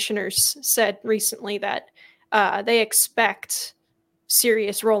commissioners said recently that they expect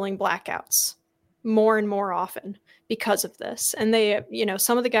serious rolling blackouts more and more often because of this. And they,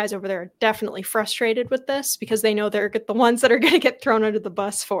 some of the guys over there are definitely frustrated with this because they know they're the ones that are going to get thrown under the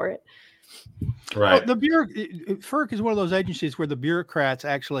bus for it. Right. Well, FERC is one of those agencies where the bureaucrats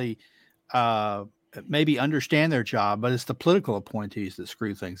actually maybe understand their job, but it's the political appointees that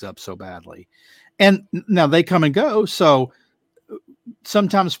screw things up so badly. And now they come and go. So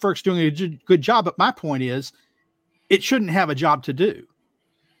sometimes FERC's doing a good job. But my point is, it shouldn't have a job to do.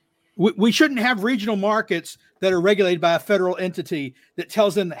 We shouldn't have regional markets that are regulated by a federal entity that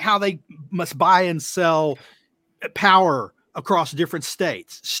tells them how they must buy and sell power across different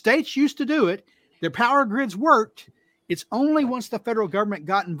states. States used to do it. Their power grids worked. It's only once the federal government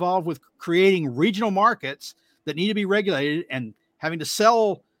got involved with creating regional markets that need to be regulated and having to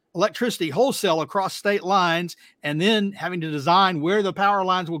sell electricity wholesale across state lines and then having to design where the power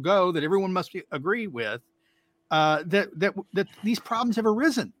lines will go that everyone must agree with, that these problems have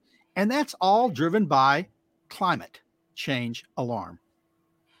arisen. And that's all driven by climate change alarm.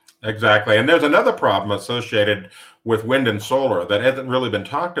 Exactly. And there's another problem associated with wind and solar that hasn't really been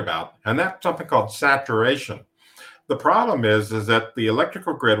talked about, and that's something called saturation. The problem is that the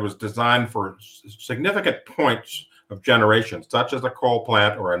electrical grid was designed for significant points of generation, such as a coal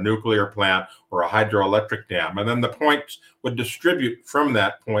plant or a nuclear plant or a hydroelectric dam. And then the points would distribute from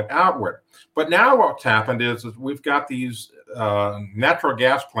that point outward. But now what's happened is we've got these natural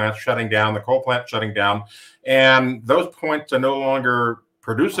gas plants shutting down, the coal plant shutting down, and those points are no longer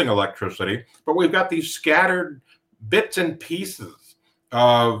producing electricity, but we've got these scattered bits and pieces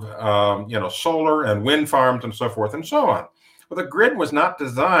of solar and wind farms and so forth and so on. Well, the grid was not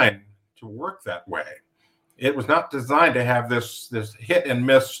designed to work that way. It was not designed to have this hit and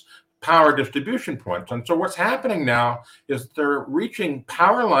miss power distribution points. And so what's happening now is they're reaching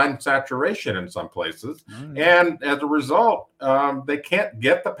power line saturation in some places. And as a result, they can't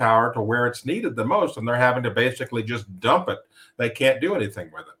get the power to where it's needed the most. And they're having to basically just dump it. They can't do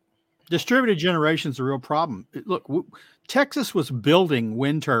anything with it. Distributed generation is a real problem. Look, Texas was building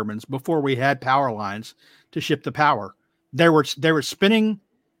wind turbines before we had power lines to ship the power. They were spinning.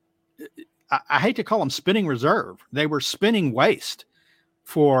 I hate to call them spinning reserve. They were spinning waste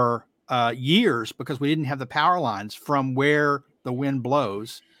for years because we didn't have the power lines from where the wind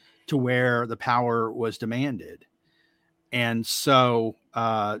blows to where the power was demanded. And so,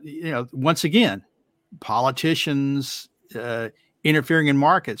 once again, politicians interfering in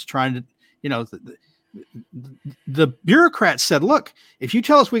markets, trying to, the bureaucrats said, look, if you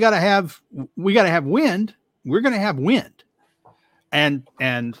tell us we got to have wind, we're going to have wind. And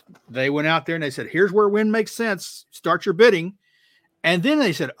they went out there and they said, here's where wind makes sense. Start your bidding. And then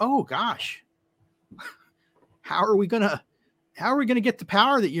they said, oh gosh, how are we going to get the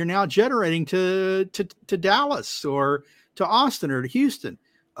power that you're now generating to Dallas or to Austin or to Houston?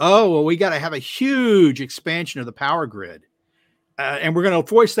 Oh, well, we got to have a huge expansion of the power grid. And we're going to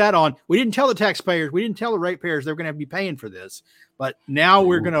voice that on. We didn't tell the taxpayers. We didn't tell the ratepayers they're going to be paying for this. But now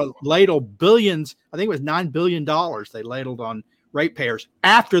we're going to ladle billions. I think it was $9 billion they ladled on ratepayers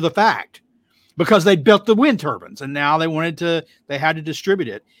after the fact because they built the wind turbines and now they had to distribute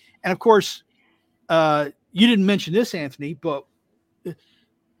it. And of course, you didn't mention this, Anthony, but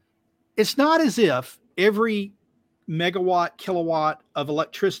it's not as if every megawatt, kilowatt of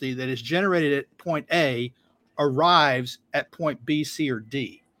electricity that is generated at point A arrives at point B, C, or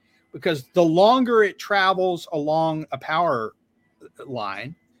D, because the longer it travels along a power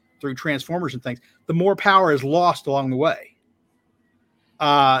line through transformers and things, the more power is lost along the way.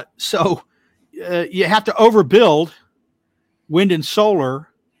 So you have to overbuild wind and solar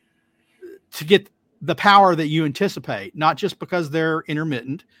to get the power that you anticipate, not just because they're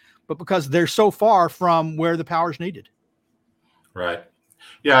intermittent, but because they're so far from where the power is needed. Right.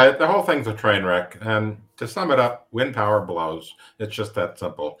 Yeah, the whole thing's a train wreck. And to sum it up, wind power blows. It's just that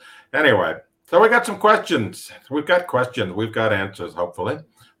simple. Anyway, so we got some questions. We've got questions. We've got answers, hopefully.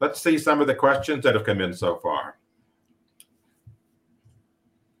 Let's see some of the questions that have come in so far.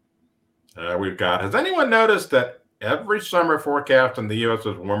 We've got, has anyone noticed that every summer forecast in the U.S.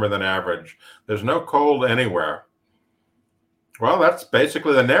 is warmer than average? There's no cold anywhere. Well, that's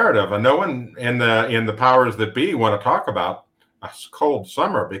basically the narrative. And no one in the powers that be want to talk about a cold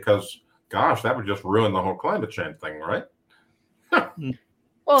summer because, gosh, that would just ruin the whole climate change thing, right?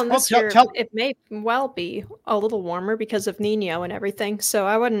 Well, and this year, it may well be a little warmer because of Niño and everything. So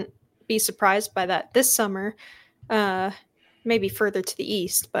I wouldn't be surprised by that this summer, maybe further to the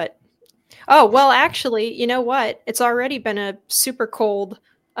east. But, oh, well, actually, you know what? It's already been a super cold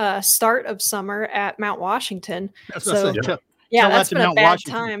start of summer at Mount Washington. So, yeah, that's been a bad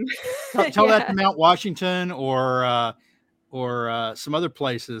time. Tell that to Mount Washington or some other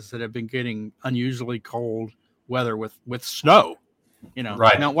places that have been getting unusually cold weather with snow.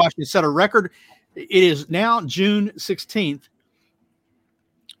 Right. Mount Washington set a record. It is now June 16th,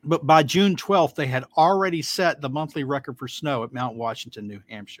 but by June 12th, they had already set the monthly record for snow at Mount Washington, New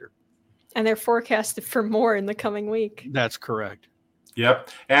Hampshire. And they're forecasted for more in the coming week. That's correct. Yep.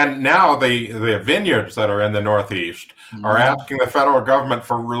 And now the vineyards that are in the Northeast are asking the federal government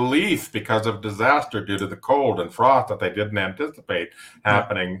for relief because of disaster due to the cold and frost that they didn't anticipate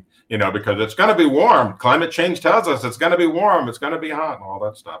happening, because it's going to be warm. Climate change tells us it's going to be warm. It's going to be hot and all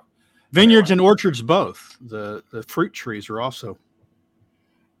that stuff. Vineyards and orchards both. The fruit trees are also.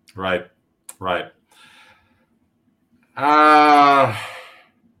 Right. I'm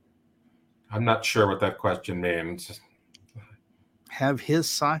not sure what that question means. Have his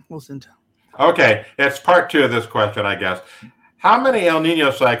cycles into. Okay, it's part two of this question, I guess. How many El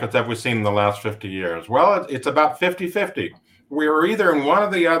Nino cycles have we seen in the last 50 years? Well, it's about 50-50. We are either in one or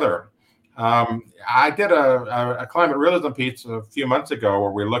the other. I did a climate realism piece a few months ago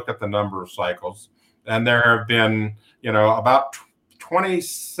where we looked at the number of cycles, and there have been, about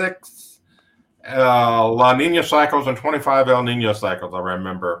 26 La Nina cycles and 25 El Nino cycles, I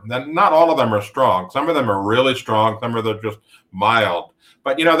remember. Then not all of them are strong. Some of them are really strong. Some of them are just mild.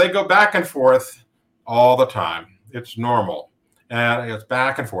 But, they go back and forth all the time. It's normal. And it's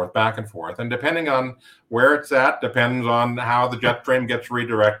back and forth, back and forth. And depending on where it's at, depends on how the jet stream gets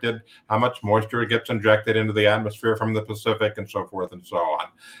redirected, how much moisture gets injected into the atmosphere from the Pacific, and so forth and so on.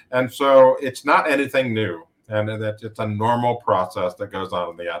 And so it's not anything new. And it's a normal process that goes on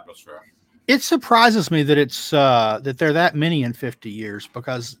in the atmosphere. It surprises me that it's that there are that many in 50 years,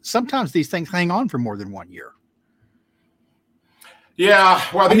 because sometimes these things hang on for more than 1 year. Yeah,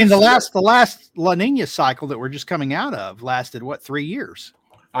 well, the last La Nina cycle that we're just coming out of lasted 3 years?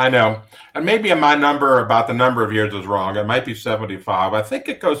 I know, and maybe my number about the number of years is wrong. It might be 75. I think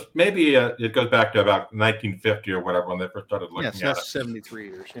it goes back to about 1950 or whatever when they first started looking at it. Yes, that's 73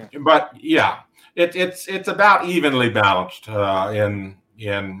 years. Yeah, but yeah, it's about evenly balanced in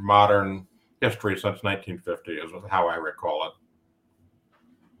modern history since 1950 is how I recall it.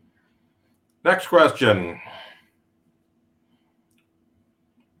 Next question.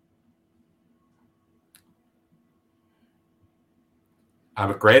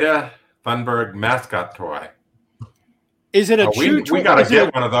 A Greta Thunberg mascot toy. Is it a chew toy? We got to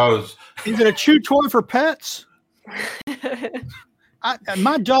get one of those. Is it a chew toy for pets?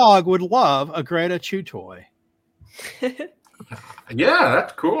 My dog would love a Greta chew toy. Yeah,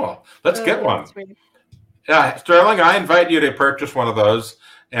 that's cool. Let's get one. Yeah, Sterling, I invite you to purchase one of those.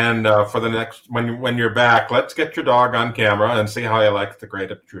 And for the next, when you're back, let's get your dog on camera and see how he likes the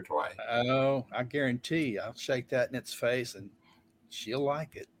Greta chew toy. Oh, I guarantee I'll shake that in its face and she'll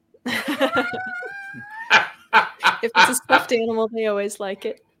like it. If it's a stuffed animal, they always like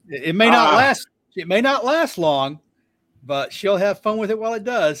it. It may not last. It may not last long, but she'll have fun with it while it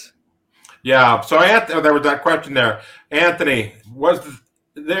does. Yeah. So there was that question there. Anthony, was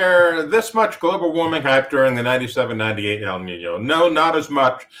there this much global warming hype during the 97-98 El Nino? No, not as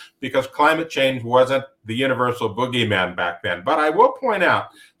much, because climate change wasn't the universal boogeyman back then. But I will point out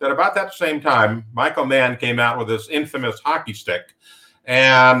that about that same time, Michael Mann came out with this infamous hockey stick.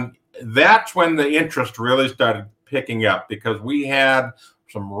 And that's when the interest really started picking up, because we had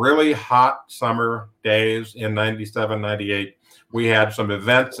some really hot summer days in 97, 98. We had some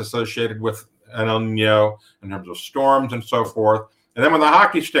events associated with an El Nino in terms of storms and so forth. And then when the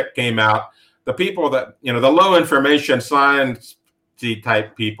hockey stick came out, the people that, the low information science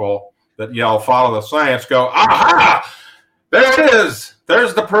type people that yell, follow the science, go, aha, there it is.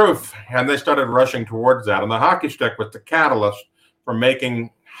 There's the proof. And they started rushing towards that. And the hockey stick was the catalyst for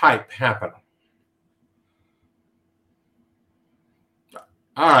making hype happen.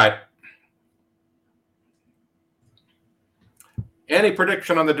 All right. Any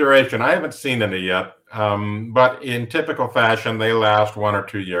prediction on the duration? I haven't seen any yet, but in typical fashion, they last 1 or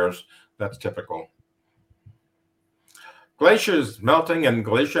 2 years. That's typical. Glaciers melting in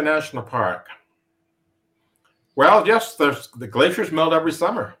Glacier National Park. Well, yes, the glaciers melt every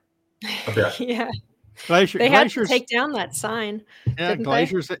summer a bit. Yeah. Glaciers had to take down that sign. Yeah,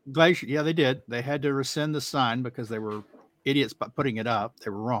 glaciers. Yeah, they did. They had to rescind the sign because they were idiots by putting it up.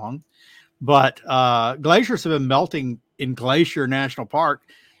 They were wrong. But glaciers have been melting in Glacier National Park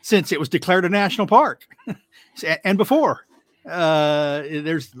since it was declared a national park, and before.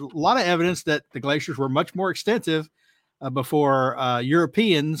 There's a lot of evidence that the glaciers were much more extensive before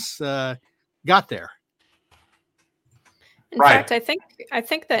Europeans got there. In fact, I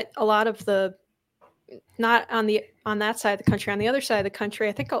think that a lot of the, not on that side of the country, on the other side of the country,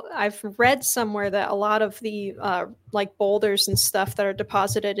 I think I've read somewhere that a lot of the like boulders and stuff that are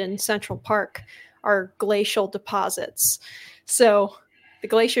deposited in Central Park are glacial deposits. So the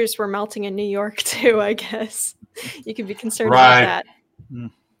glaciers were melting in New York too, I guess. You could be concerned about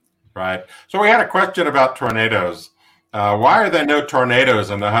that. Right. So we had a question about tornadoes. Why are there no tornadoes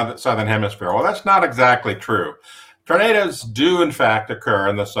in the Southern Hemisphere? Well, that's not exactly true. Tornadoes do, in fact, occur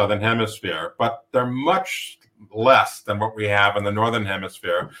in the Southern Hemisphere, but they're much less than what we have in the Northern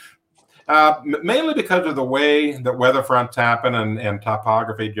Hemisphere, mainly because of the way that weather fronts happen and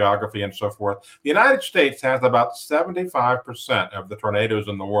topography, geography, and so forth. The United States has about 75% of the tornadoes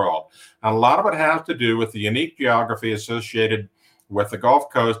in the world. And a lot of it has to do with the unique geography associated with the Gulf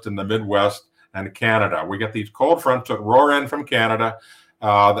Coast and the Midwest and Canada. We get these cold fronts that roar in from Canada,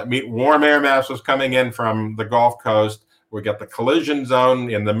 that meet warm air masses coming in from the Gulf Coast. We get the collision zone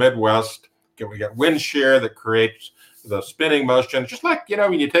in the Midwest. We get wind shear that creates the spinning motion, just like,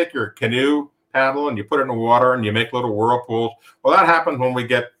 when you take your canoe paddle and you put it in the water and you make little whirlpools. Well, that happens when we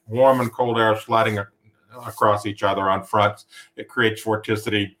get warm and cold air sliding across each other on fronts. It creates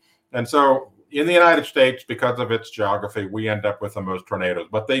vorticity. And so in the United States, because of its geography, we end up with the most tornadoes,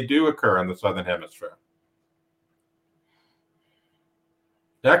 but they do occur in the Southern Hemisphere.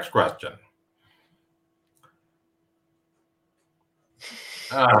 Next question.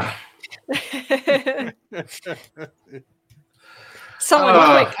 Someone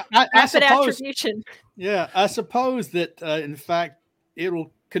quick. Rapid attribution. Yeah, I suppose that in fact it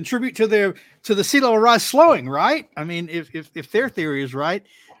will contribute to the sea level rise slowing, right? I mean, if their theory is right,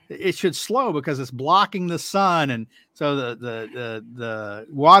 it should slow because it's blocking the sun, and so the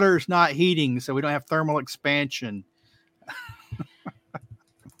water's not heating, so we don't have thermal expansion.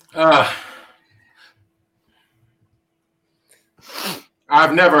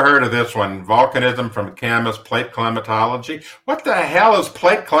 I've never heard of this one. Volcanism from Camus, plate climatology. What the hell is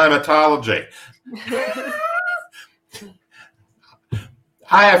plate climatology?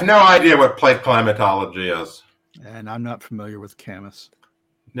 I have no idea what plate climatology is. And I'm not familiar with Camus.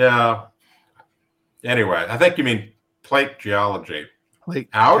 No. Anyway, I think you mean plate geology. Plate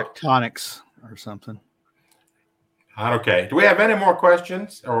out? Tectonics or something. Okay. Do we have any more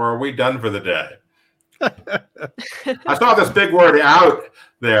questions, or are we done for the day? I saw this big word out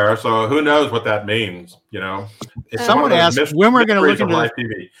there, so who knows what that means? You know, someone asked when we're going to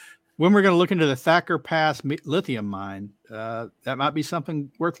look into the Thacker Pass lithium mine. That might be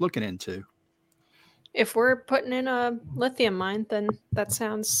something worth looking into. If we're putting in a lithium mine, then that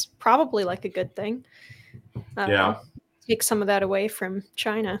sounds probably like a good thing. Take some of that away from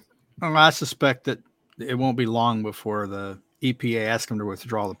China. Well, I suspect that it won't be long before the EPA asks them to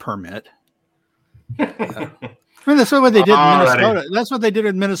withdraw the permit. I mean, that's what they did in Minnesota. That's what they did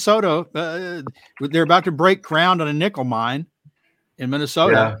in Minnesota. They're about to break ground on a nickel mine in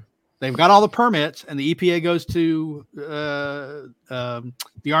Minnesota. Yeah. They've got all the permits, and the EPA goes to the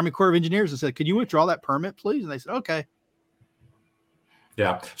Army Corps of Engineers and said, "Can you withdraw that permit, please?" And they said, "Okay."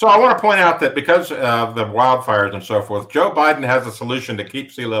 Yeah. So I want to point out that because of the wildfires and so forth, Joe Biden has a solution to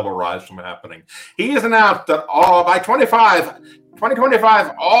keep sea level rise from happening. He has announced that by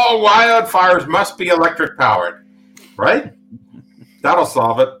 2025, all wildfires must be electric powered, right? That'll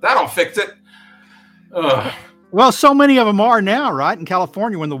solve it. That'll fix it. Well, so many of them are now, right? In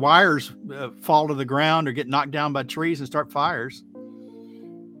California, when the wires fall to the ground or get knocked down by trees and start fires.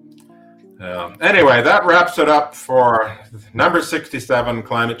 Anyway, that wraps it up for number 67,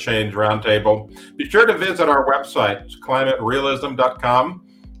 Climate Change Roundtable. Be sure to visit our website, climaterealism.com,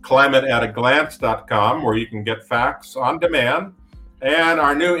 climateataglance.com, where you can get facts on demand, and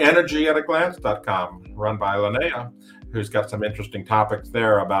our new energyataglance.com, run by Linnea, who's got some interesting topics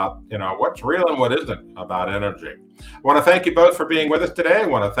there about, what's real and what isn't about energy. I want to thank you both for being with us today. I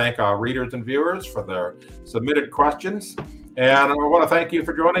want to thank our readers and viewers for their submitted questions. And I want to thank you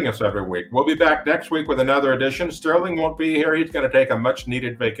for joining us every week. We'll be back next week with another edition. Sterling won't be here. He's going to take a much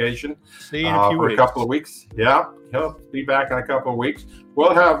needed vacation for a couple of weeks. Yeah, he'll be back in a couple of weeks.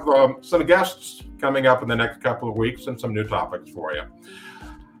 We'll have some guests coming up in the next couple of weeks and some new topics for you.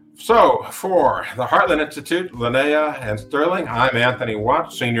 So for the Heartland Institute, Linnea and Sterling, I'm Anthony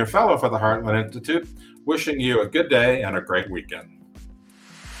Watts, Senior Fellow for the Heartland Institute, wishing you a good day and a great weekend.